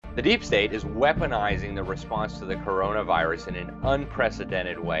The deep state is weaponizing the response to the coronavirus in an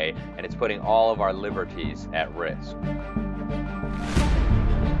unprecedented way, and it's putting all of our liberties at risk.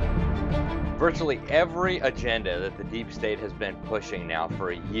 Virtually every agenda that the deep state has been pushing now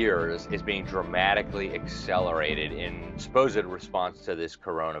for years is being dramatically accelerated in supposed response to this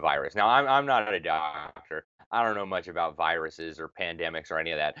coronavirus. Now, I'm not a doctor. I don't know much about viruses or pandemics or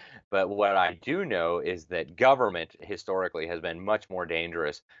any of that. But what I do know is that government historically has been much more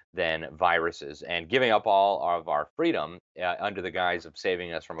dangerous than viruses. And giving up all of our freedom under the guise of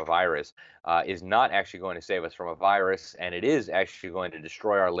saving us from a virus is not actually going to save us from a virus, and it is actually going to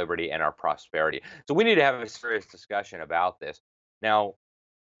destroy our liberty and our prosperity. So we need to have a serious discussion about this. Now,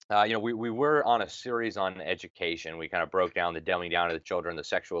 we were on a series on education. We kind of broke down the dumbing down of the children, the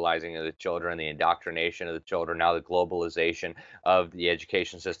sexualizing of the children, the indoctrination of the children, now the globalization of the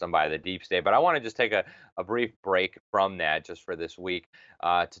education system by the deep state. But I want to just take a brief break from that just for this week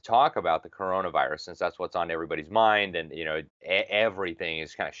to talk about the coronavirus, since that's what's on everybody's mind. And, everything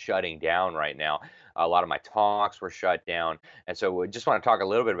is kind of shutting down right now. A lot of my talks were shut down. And so we just want to talk a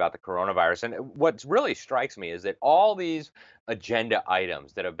little bit about the coronavirus. And what really strikes me is that all these agenda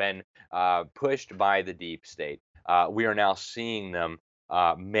items that have been pushed by the deep state. We are now seeing them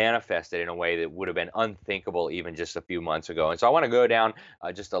manifested in a way that would have been unthinkable even just a few months ago. And so I want to go down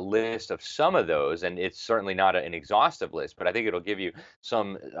just a list of some of those, and it's certainly not an exhaustive list, but I think it'll give you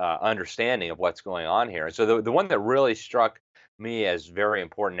some understanding of what's going on here. And so the one that really struck me as very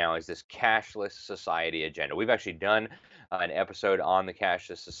important now is this cashless society agenda. We've actually done an episode on the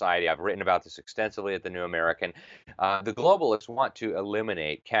cashless society. I've written about this extensively at the New American. The globalists want to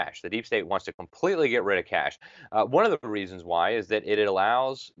eliminate cash. The deep state wants to completely get rid of cash. One of the reasons why is that it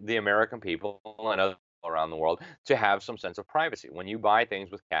allows the American people and others around the world to have some sense of privacy. When you buy things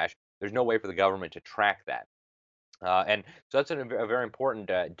with cash, there's no way for the government to track that. And so that's a very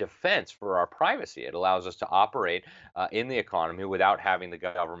important defense for our privacy. It allows us to operate in the economy without having the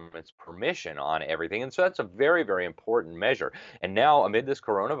government's permission on everything. And so that's a very, very important measure. And now, amid this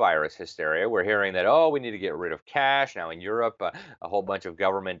coronavirus hysteria, we're hearing that, oh, we need to get rid of cash. Now, in Europe, a whole bunch of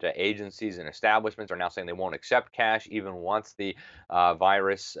government agencies and establishments are now saying they won't accept cash even once the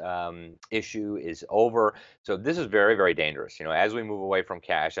virus issue is over. So this is very, very dangerous. As we move away from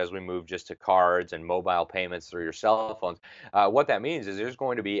cash, as we move just to cards and mobile payments through your cell phones, what that means is there's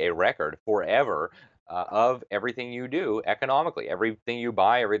going to be a record forever of everything you do economically. Everything you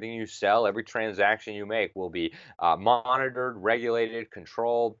buy, everything you sell, every transaction you make will be monitored, regulated,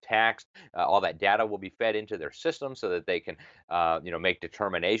 controlled, taxed. All that data will be fed into their system so that they can, make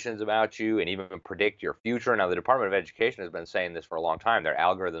determinations about you and even predict your future. Now, the Department of Education has been saying this for a long time. Their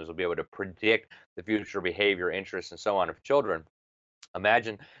algorithms will be able to predict the future behavior, interests, and so on of children.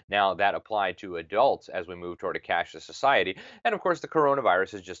 Imagine now that applied to adults as we move toward a cashless society. And of course, the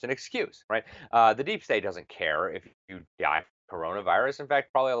coronavirus is just an excuse, right? The deep state doesn't care if you die from coronavirus. In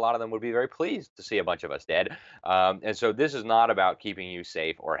fact, probably a lot of them would be very pleased to see a bunch of us dead. And so this is not about keeping you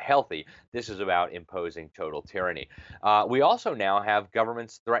safe or healthy. This is about imposing total tyranny. We also now have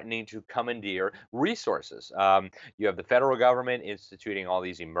governments threatening to commandeer resources. You have the federal government instituting all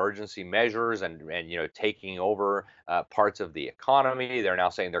these emergency measures and taking over parts of the economy. They're now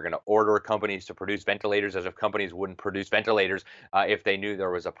saying they're going to order companies to produce ventilators, as if companies wouldn't produce ventilators if they knew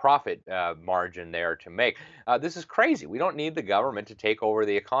there was a profit margin there to make. This is crazy. We don't need the government to take over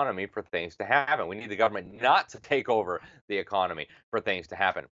the economy for things to happen. We need the government not to take over the economy for things to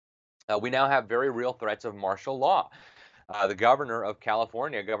happen. We now have very real threats of martial law. The governor of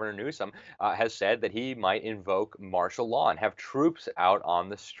California, Governor Newsom, has said that he might invoke martial law and have troops out on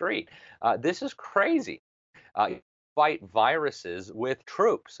the street. This is crazy. You fight viruses with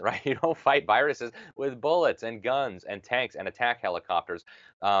troops, right? You don't fight viruses with bullets and guns and tanks and attack helicopters.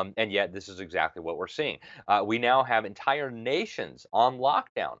 And yet, this is exactly what we're seeing. We now have entire nations on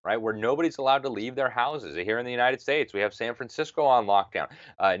lockdown, right? Where nobody's allowed to leave their houses. Here in the United States, we have San Francisco on lockdown.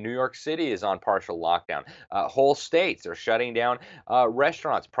 New York City is on partial lockdown. Whole states are shutting down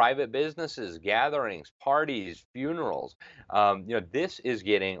restaurants, private businesses, gatherings, parties, funerals. This is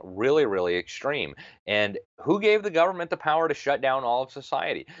getting really, really extreme. And who gave the government the power to shut down all of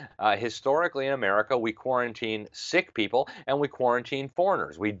society? Historically in America, we quarantine sick people and we quarantine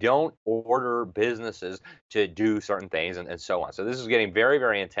foreigners. We don't order businesses to do certain things and so on. So this is getting very,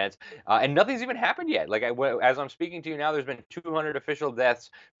 very intense. And nothing's even happened yet. As I'm speaking to you now, there's been 200 official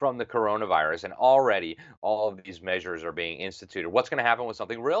deaths from the coronavirus. And already all of these measures are being instituted. What's going to happen when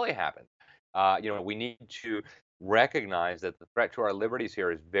something really happens? We need to recognize that the threat to our liberties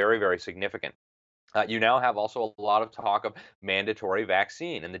here is very, very significant. You now have also a lot of talk of mandatory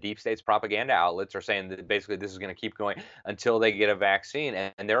vaccine, and the deep state's propaganda outlets are saying that basically this is going to keep going until they get a vaccine.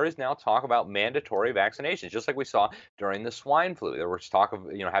 And there is now talk about mandatory vaccinations, just like we saw during the swine flu. There was talk of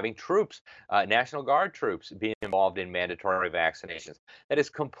having troops, National Guard troops, being involved in mandatory vaccinations. That is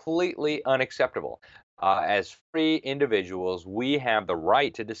completely unacceptable. As free individuals, we have the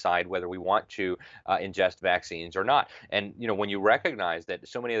right to decide whether we want to ingest vaccines or not. And when you recognize that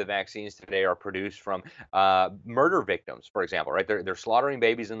so many of the vaccines today are produced from murder victims, for example, right? They're slaughtering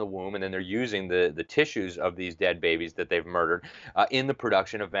babies in the womb, and then they're using the tissues of these dead babies that they've murdered in the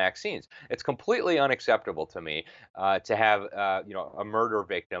production of vaccines. It's completely unacceptable to me to have a murder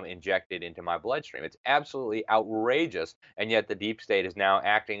victim injected into my bloodstream. It's absolutely outrageous, and yet the deep state is now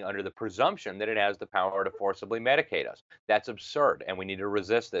acting under the presumption that it has the power to forcibly medicate us. That's absurd, and we need to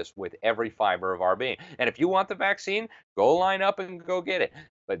resist this with every fiber of our being. And if you want the vaccine, go line up and go get it.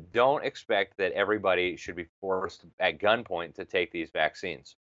 But don't expect that everybody should be forced at gunpoint to take these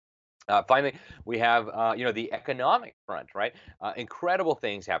vaccines. Finally, we have the economic front, right? Incredible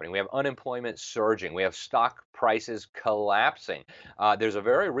things happening. We have unemployment surging. We have stock prices collapsing. There's a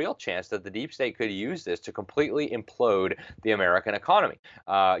very real chance that the deep state could use this to completely implode the American economy.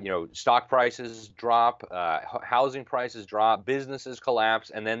 Stock prices drop, housing prices drop, businesses collapse,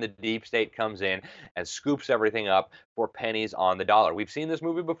 and then the deep state comes in and scoops everything up for pennies on the dollar. We've seen this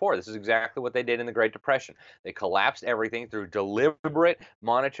movie before. This is exactly what they did in the Great Depression. They collapsed everything through deliberate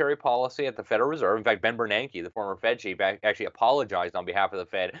monetary policy at the Federal Reserve. In fact, Ben Bernanke, the former Fed chief, actually apologized on behalf of the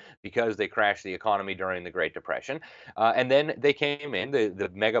Fed because they crashed the economy during the Great Depression. And then they came in,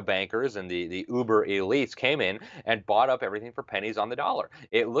 the mega bankers and the uber elites came in and bought up everything for pennies on the dollar.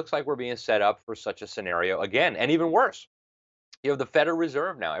 It looks like we're being set up for such a scenario again, and even worse. You have the Federal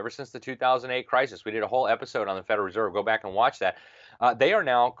Reserve now, ever since the 2008 crisis. We did a whole episode on the Federal Reserve. Go back and watch that. They are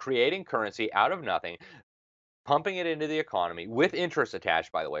now creating currency out of nothing, pumping it into the economy with interest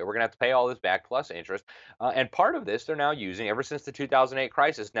attached, by the way. We're going to have to pay all this back plus interest. And part of this they're now using, ever since the 2008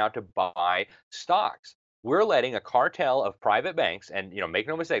 crisis, now to buy stocks. We're letting a cartel of private banks, and make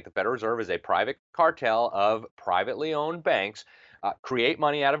no mistake, the Federal Reserve is a private cartel of privately owned banks, create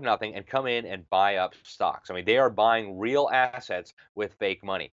money out of nothing and come in and buy up stocks. I mean, they are buying real assets with fake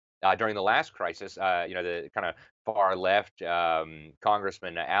money. During the last crisis, the kind of far left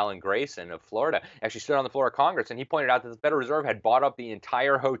Congressman Alan Grayson of Florida actually stood on the floor of Congress and he pointed out that the Federal Reserve had bought up the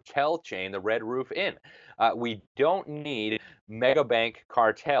entire hotel chain, the Red Roof Inn. We don't need mega bank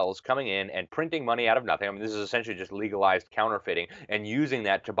cartels coming in and printing money out of nothing. I mean, this is essentially just legalized counterfeiting and using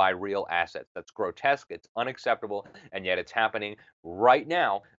that to buy real assets. That's grotesque, it's unacceptable, and yet it's happening right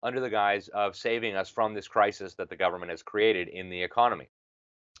now under the guise of saving us from this crisis that the government has created in the economy.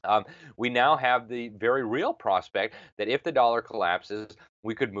 Um, we now have the very real prospect that if the dollar collapses,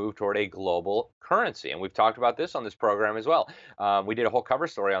 we could move toward a global currency. And we've talked about this on this program as well. We did a whole cover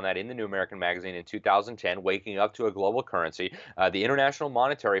story on that in the New American Magazine in 2010, Waking Up to a Global Currency. The International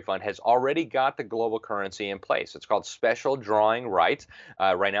Monetary Fund has already got the global currency in place. It's called Special Drawing Rights.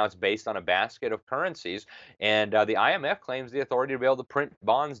 Right now, it's based on a basket of currencies. And the IMF claims the authority to be able to print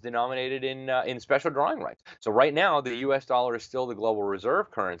bonds denominated in special drawing rights. So right now, the US dollar is still the global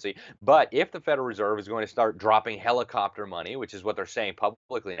reserve currency. But if the Federal Reserve is going to start dropping helicopter money, which is what they're saying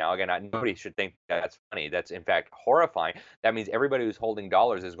publicly now, again, nobody should think that's funny. That's in fact horrifying. That means everybody who's holding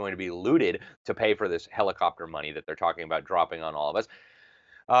dollars is going to be looted to pay for this helicopter money that they're talking about dropping on all of us.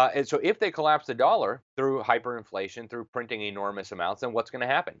 And so if they collapse the dollar through hyperinflation, through printing enormous amounts, then what's going to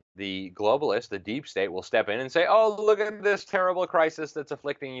happen? The globalists, the deep state, will step in and say, oh, look at this terrible crisis that's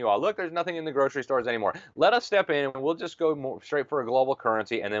afflicting you all. Look, there's nothing in the grocery stores anymore. Let us step in and we'll just go straight for a global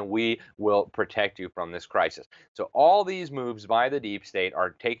currency and then we will protect you from this crisis. So all these moves by the deep state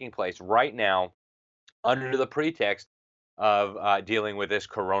are taking place right now under the pretext of dealing with this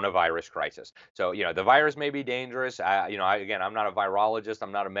coronavirus crisis. So, the virus may be dangerous. Again, I'm not a virologist,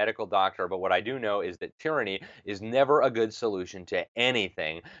 I'm not a medical doctor, but what I do know is that tyranny is never a good solution to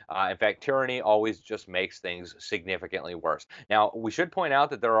anything. In fact, tyranny always just makes things significantly worse. Now, we should point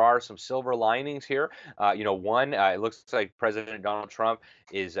out that there are some silver linings here. One, it looks like President Donald Trump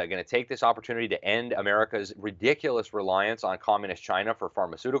is going to take this opportunity to end America's ridiculous reliance on communist China for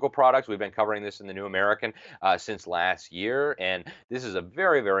pharmaceutical products. We've been covering this in the New American since last year, and this is a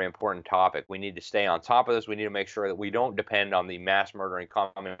very, very important topic. We need to stay on top of this. We need to make sure that we don't depend on the mass murdering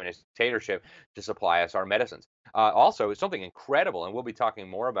communist dictatorship to supply us our medicines. Also, something incredible, and we'll be talking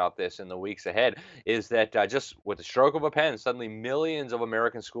more about this in the weeks ahead, is that just with the stroke of a pen, suddenly millions of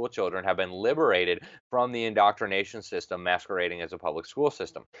American school children have been liberated from the indoctrination system masquerading as a public school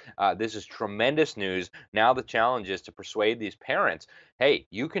system. This is tremendous news. Now the challenge is to persuade these parents, Hey,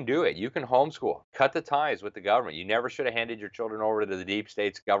 you can do it. You can homeschool. Cut the ties with the government. You never should have handed your children over to the deep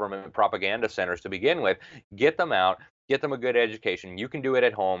state's government propaganda centers to begin with. Get them out, get them a good education. You can do it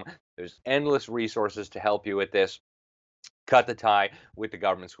at home. There's endless resources to help you with this. Cut the tie with the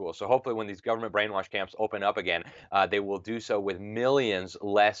government schools. So hopefully, when these government brainwash camps open up again, they will do so with millions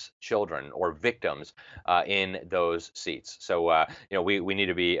less children or victims in those seats. So we need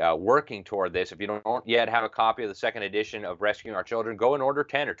to be working toward this. If you don't yet have a copy of the second edition of Rescuing Our Children, go and order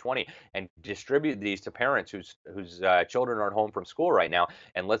 10 or 20 and distribute these to parents whose children are at home from school right now.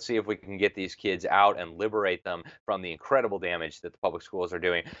 And let's see if we can get these kids out and liberate them from the incredible damage that the public schools are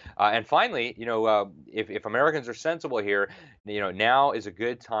doing. And finally, if Americans are sensible here, now is a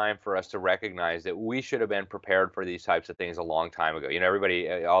good time for us to recognize that we should have been prepared for these types of things a long time ago.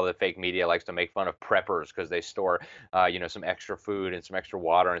 Everybody, all the fake media likes to make fun of preppers because they store, some extra food and some extra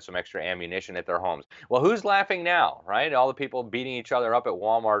water and some extra ammunition at their homes. Well, who's laughing now, right? All the people beating each other up at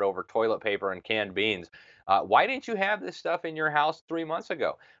Walmart over toilet paper and canned beans. Why didn't you have this stuff in your house 3 months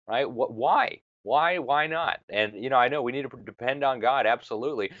ago, right? Why? Why not? And I know we need to depend on God,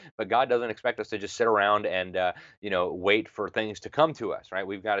 absolutely, but God doesn't expect us to just sit around and wait for things to come to us, right?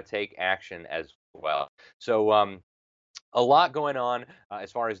 We've got to take action as well. So a lot going on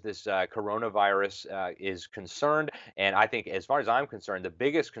as far as this coronavirus is concerned. And I think, as far as I'm concerned, the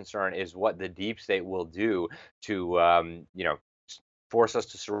biggest concern is what the deep state will do to, force us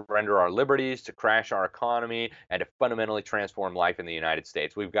to surrender our liberties, to crash our economy, and to fundamentally transform life in the United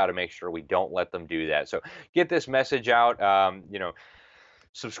States. We've got to make sure we don't let them do that. So get this message out.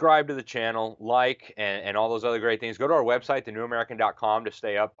 Subscribe to the channel, like, and all those other great things. Go to our website, thenewamerican.com, to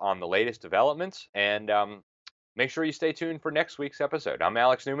stay up on the latest developments. And make sure you stay tuned for next week's episode. I'm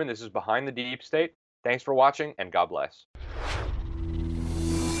Alex Newman. This is Behind the Deep State. Thanks for watching, and God bless.